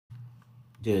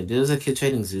Dude, there's a kid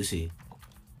trading sushi.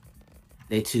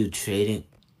 They two trading.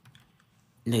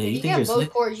 Nigga, If you you think get you're both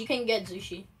slick? cores, you can get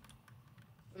Zushi.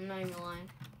 I'm not even lying.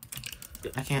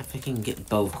 I can't freaking get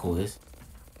both cores.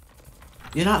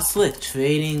 You're not slick.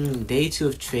 Trading day 2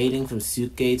 of trading from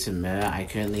Suke to Mira. I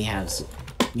currently have.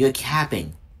 You're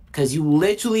capping, cause you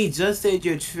literally just said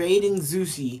you're trading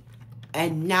Zushi,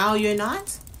 and now you're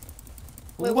not.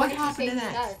 Wait, What did happened you to say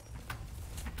he that? had?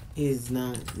 He's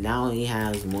not. Now he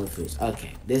has more fruits.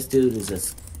 Okay, this dude is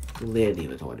just clearly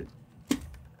retarded.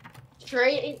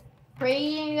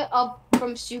 Trading up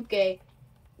from Suke, day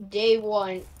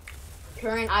 1.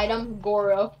 Current item,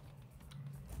 Goro.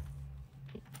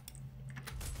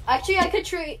 Actually, I could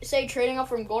say trading up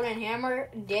from Golden Hammer,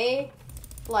 day,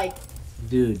 like...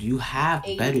 Dude, you have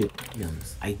 80. better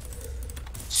items.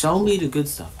 Show me the good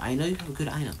stuff. I know you have good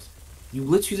items. You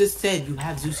literally just said you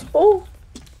have Zushi. Oh!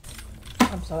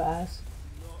 I'm so ass.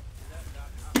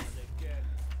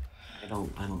 I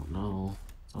don't know.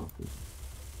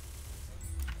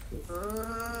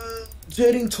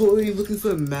 Trading Tori looking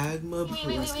for magma.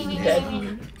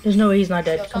 Dead. There's no way he's not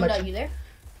dead. Yo, Come on. you there?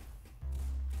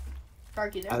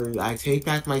 Shark, you there? I take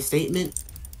back my statement.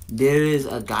 There is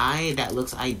a guy that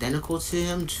looks identical to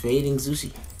him trading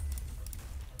Zushi.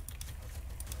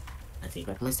 I take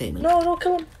back my statement. No, don't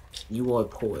kill him. You are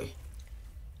poor.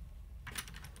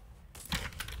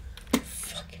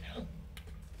 Fucking hell.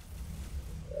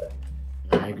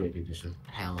 I agree with you,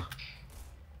 hell.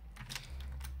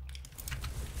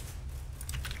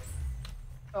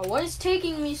 Bro, what is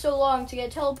taking me so long to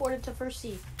get teleported to first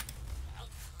sea?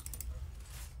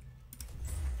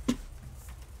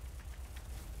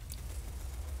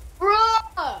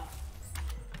 Bruh!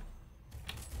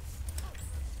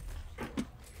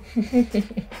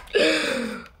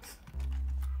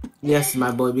 Yes,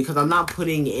 my boy, because I'm not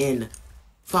putting in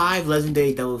 5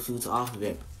 legendary devil fruits off of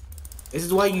it. This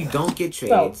is why you don't get trades.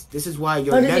 Bro, this is why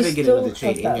you'll how did never he get still another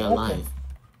trade have in your that life. weapon?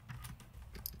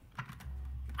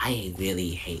 I really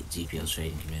hate GPL's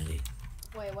trading community.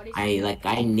 Wait, what is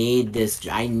I need this.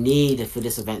 I need for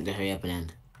this event to hurry up and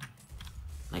end.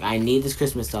 Like, I need this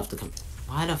Christmas stuff to come.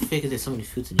 Why the frick is there so many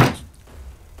fruits in these?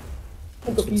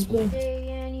 I'm confused, man. Hey,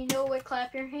 and you know what?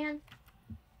 Clap your hand.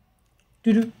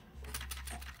 Doo-doo.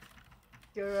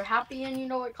 You're happy and you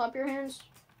know what? Clap your hands.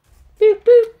 Boop,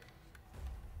 boop.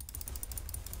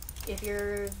 If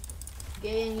you're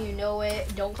gay and you know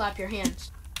it, don't clap your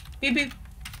hands. Beep, beep.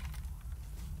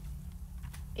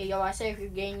 Hey, yo, I say if you're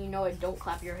gay and you know it, don't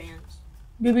clap your hands.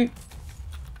 Beep, beep.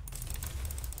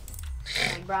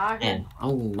 Like, bro, I Man,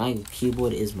 oh, my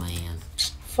keyboard is my hand.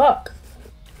 Fuck.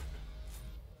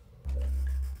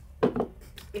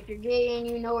 if you're gay and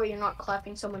you know it, you're not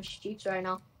clapping someone's cheeks right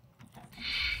now.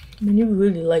 I mean, you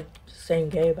really like saying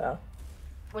gay about.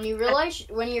 When you realize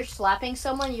when you're slapping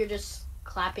someone, you're just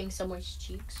clapping someone's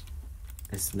cheeks.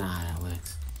 It's not how it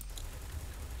works.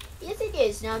 Yes, it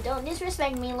is. Now, don't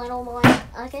disrespect me, little boy.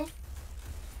 Okay?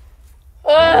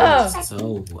 Ah!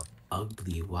 So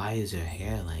ugly. Why is your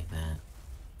hair like that?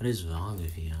 What is wrong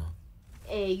with you?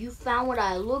 Hey, you found what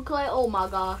I look like? Oh my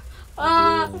god.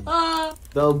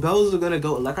 Though bells are gonna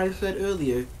go, like I said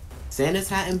earlier, Santa's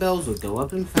hat and bells will go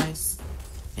up in price,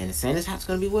 and Santa's hat's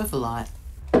gonna be worth a lot.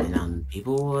 And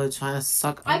people are trying to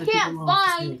suck. I other can't people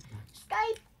off. find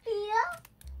Skype here.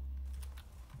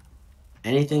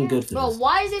 Anything good for Bro, this?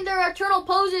 why isn't there eternal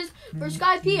poses for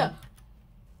Skypea?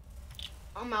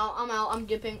 I'm out. I'm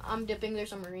dipping.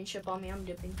 There's a marine ship on me. I'm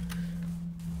dipping.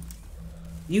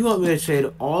 You want me to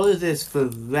trade all of this for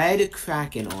red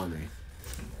Kraken armor?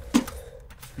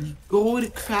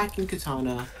 Gold Kraken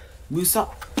katana, Musa.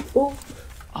 Oh,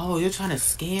 Oh, you're trying to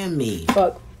scam me.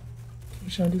 fuck. You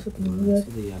trying to do something like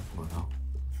To that? the airport,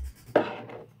 huh?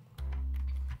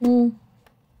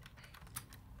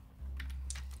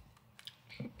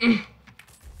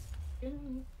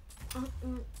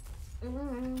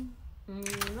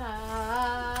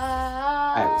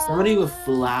 Alright, somebody with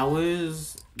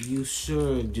flowers, you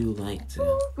sure do like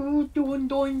to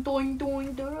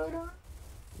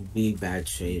be bad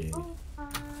trader.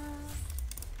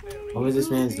 What was this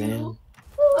man's name?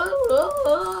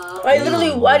 I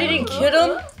literally, why didn't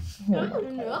kill him?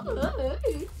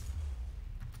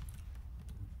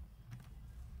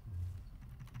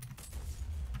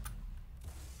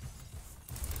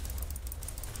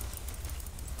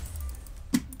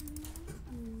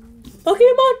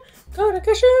 Pokemon, gotta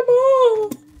catch them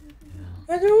all.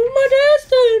 I do my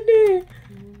destiny.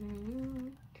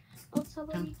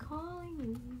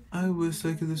 I wish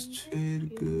I could just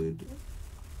trade good.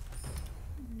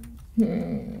 What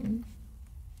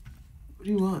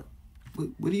do you want?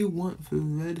 What do you want for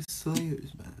Red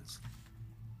Slayer's mask?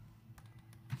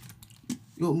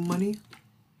 You want money?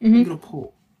 Mhm. I'm gonna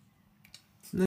pull.